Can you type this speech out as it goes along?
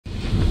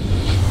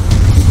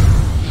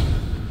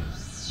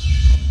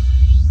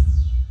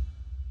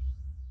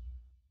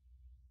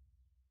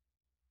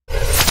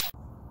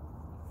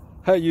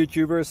Hi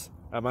YouTubers,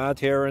 I'm out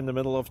here in the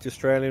middle of the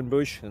Australian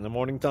bush in the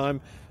morning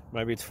time.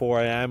 Maybe it's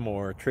 4 a.m.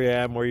 or 3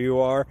 a.m. where you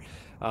are.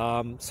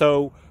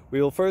 So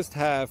we'll first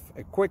have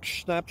a quick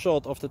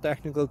snapshot of the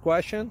technical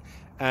question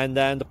and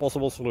then the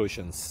possible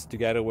solutions,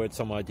 together with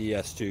some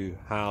ideas to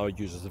how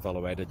users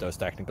evaluated those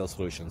technical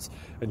solutions.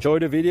 Enjoy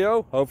the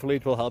video, hopefully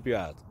it will help you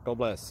out. God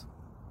bless.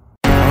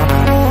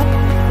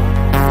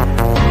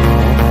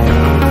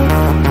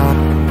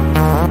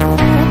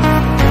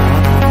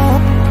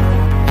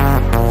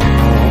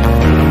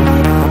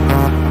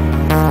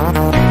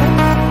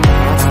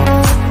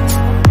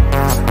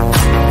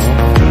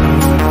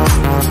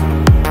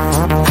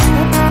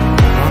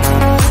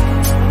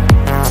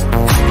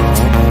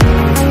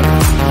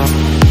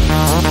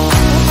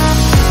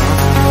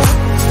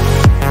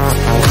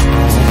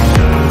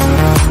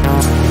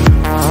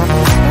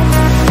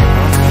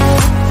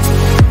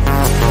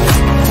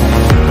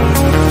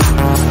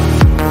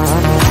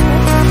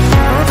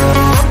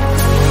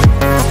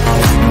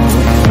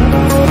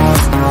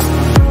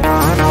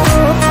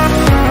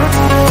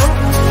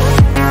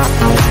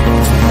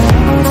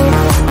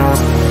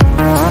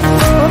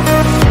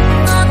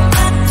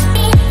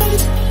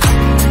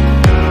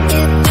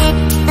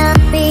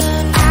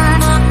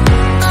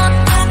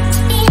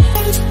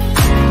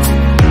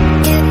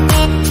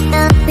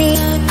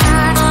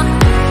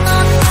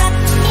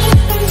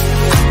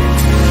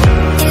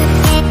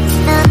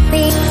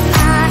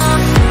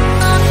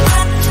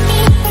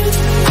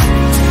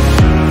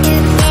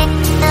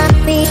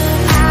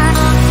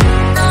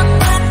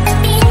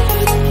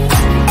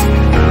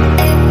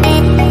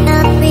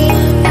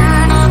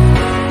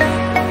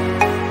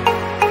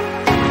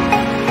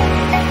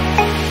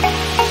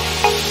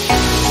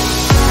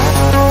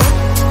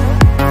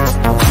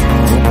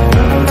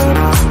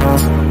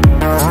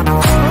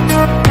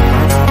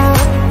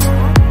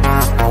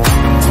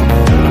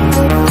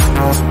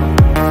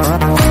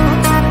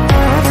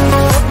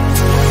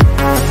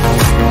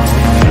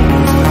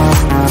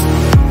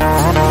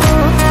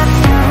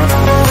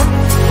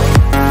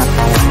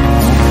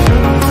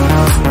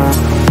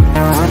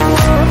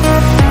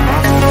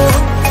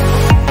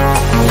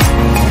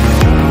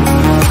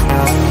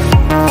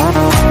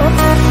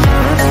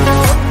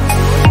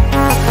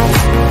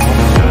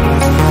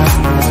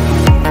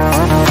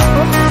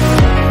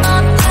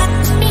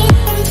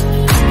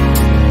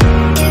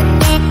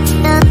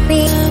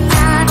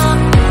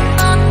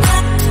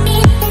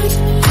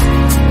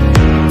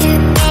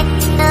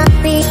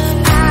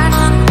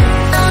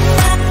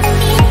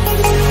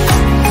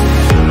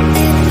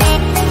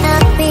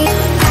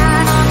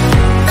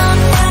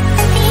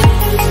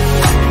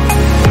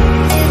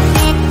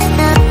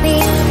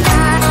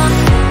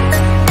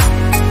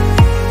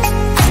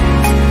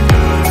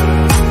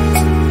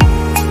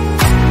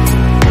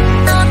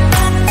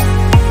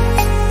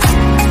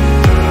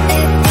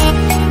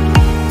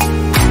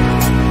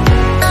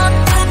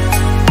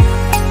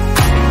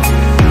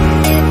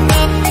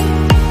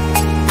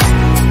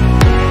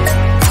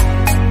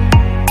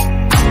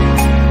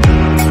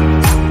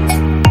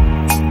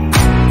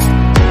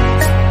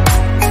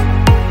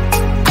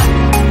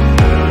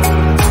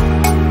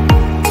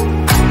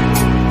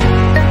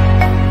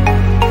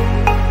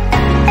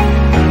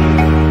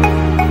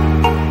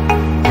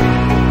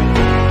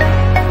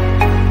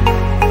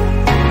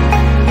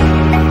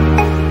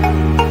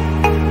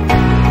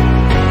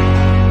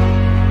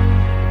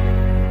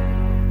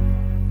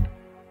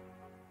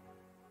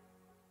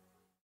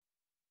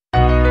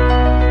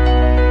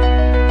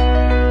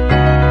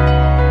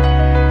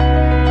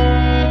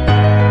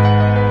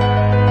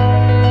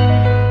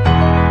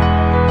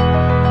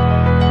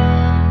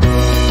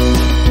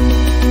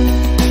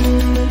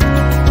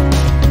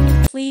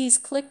 Please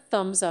click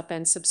thumbs up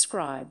and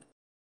subscribe.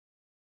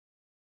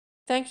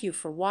 Thank you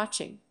for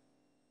watching.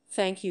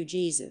 Thank you,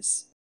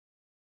 Jesus.